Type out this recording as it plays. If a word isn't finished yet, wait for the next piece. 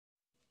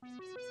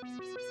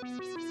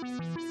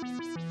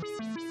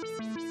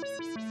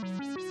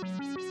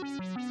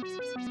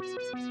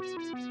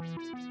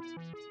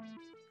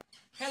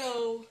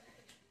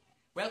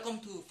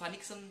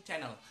Vanixen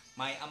channel,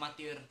 my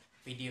amateur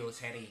video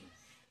sharing.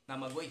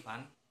 Nama gue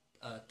Ivan,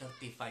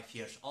 35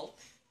 years old,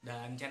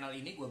 dan channel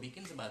ini gue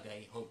bikin sebagai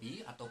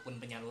hobi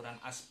ataupun penyaluran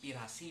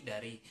aspirasi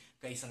dari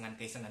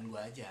keisengan-keisengan gue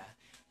aja.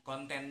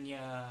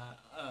 Kontennya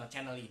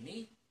channel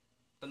ini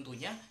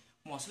tentunya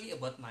mostly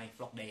about my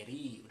vlog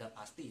diary, udah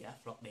pasti ya,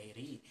 vlog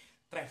diary,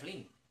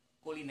 traveling,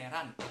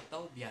 kulineran,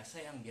 atau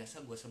yang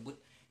biasa gue sebut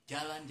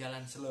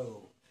jalan-jalan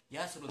slow.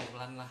 Ya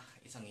seruntulan lah,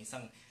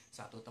 iseng-iseng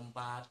satu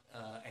tempat,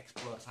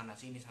 explore sana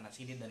sini,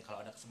 dan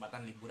kalau ada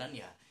kesempatan liburan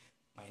ya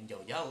main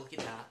jauh-jauh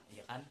kita, ya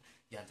kan,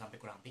 jangan sampai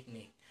kurang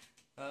piknik.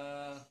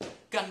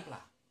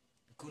 Gunpla,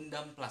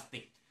 Gundam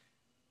plastik,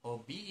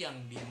 hobi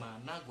yang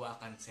dimana gue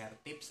akan share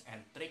tips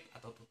and trick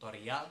atau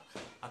tutorial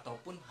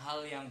ataupun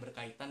hal yang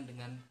berkaitan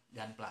dengan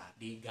Gunpla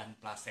di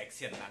Gunpla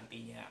section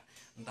nantinya,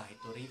 entah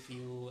itu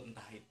review,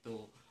 entah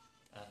itu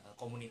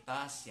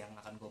komunitas yang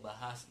akan gue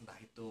bahas, entah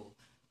itu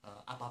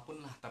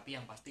apapun lah, tapi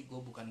yang pasti gue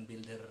bukan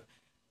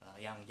builder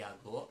yang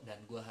jago,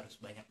 dan gue harus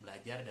banyak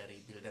belajar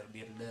dari builder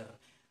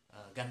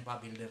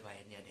Gunpla builder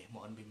lainnya deh,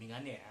 mohon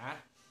bimbingannya ya.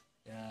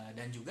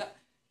 Dan juga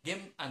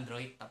game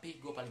Android, tapi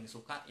gue paling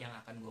suka yang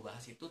akan gue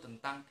bahas itu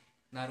tentang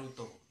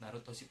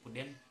Naruto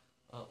Shippuden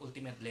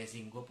Ultimate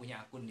Blessing. Gue punya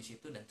akun di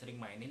situ dan sering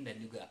mainin,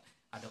 dan juga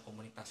ada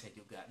komunitasnya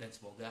juga, dan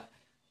semoga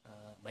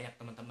banyak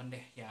teman-teman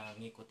deh yang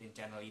ngikutin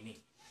channel ini.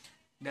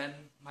 Dan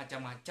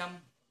macam-macam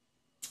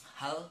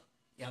hal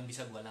yang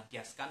bisa gue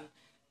lampiaskan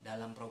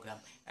dalam program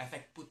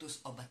efek putus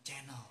obat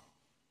channel.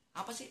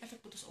 Apa sih efek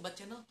putus obat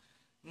channel?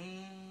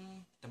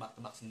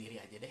 Tebak-tebak sendiri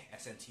aja deh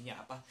esensinya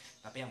apa,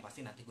 tapi yang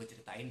pasti nanti gue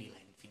ceritain di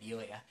lain video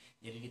ya,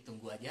 jadi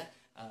ditunggu aja,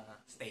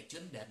 stay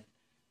tune, dan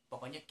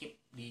pokoknya keep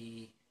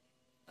di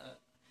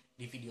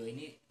video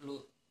ini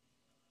lu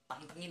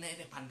pantengin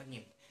aja deh,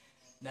 pantengin.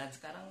 Dan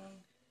sekarang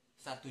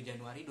 1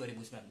 Januari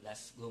 2019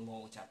 gue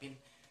mau ucapin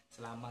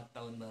selamat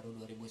tahun baru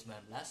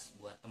 2019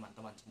 buat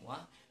teman-teman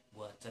semua,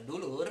 buat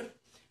sedulur.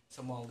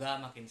 Semoga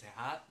makin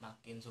sehat,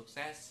 makin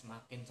sukses,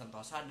 makin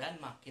sentosa,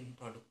 dan makin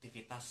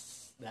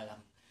produktivitas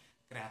dalam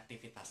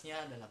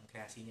kreativitasnya, dalam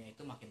kreasinya itu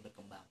makin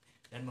berkembang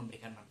dan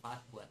memberikan manfaat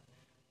buat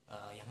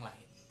yang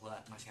lain,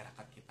 buat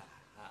masyarakat kita.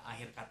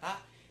 Akhir kata,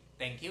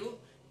 thank you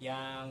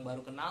yang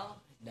baru kenal,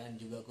 dan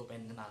juga gue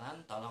pengen kenalan,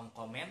 tolong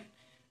komen,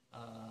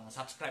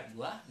 subscribe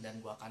gue,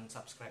 dan gue akan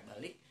subscribe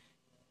balik.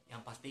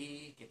 Yang pasti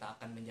kita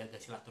akan menjaga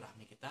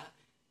silaturahmi kita,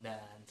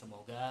 dan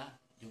semoga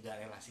juga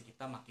relasi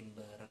kita makin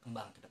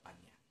berkembang ke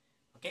depannya.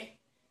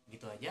 Oke,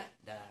 gitu aja,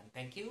 dan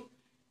thank you,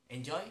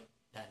 enjoy,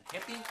 dan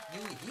happy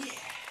new year.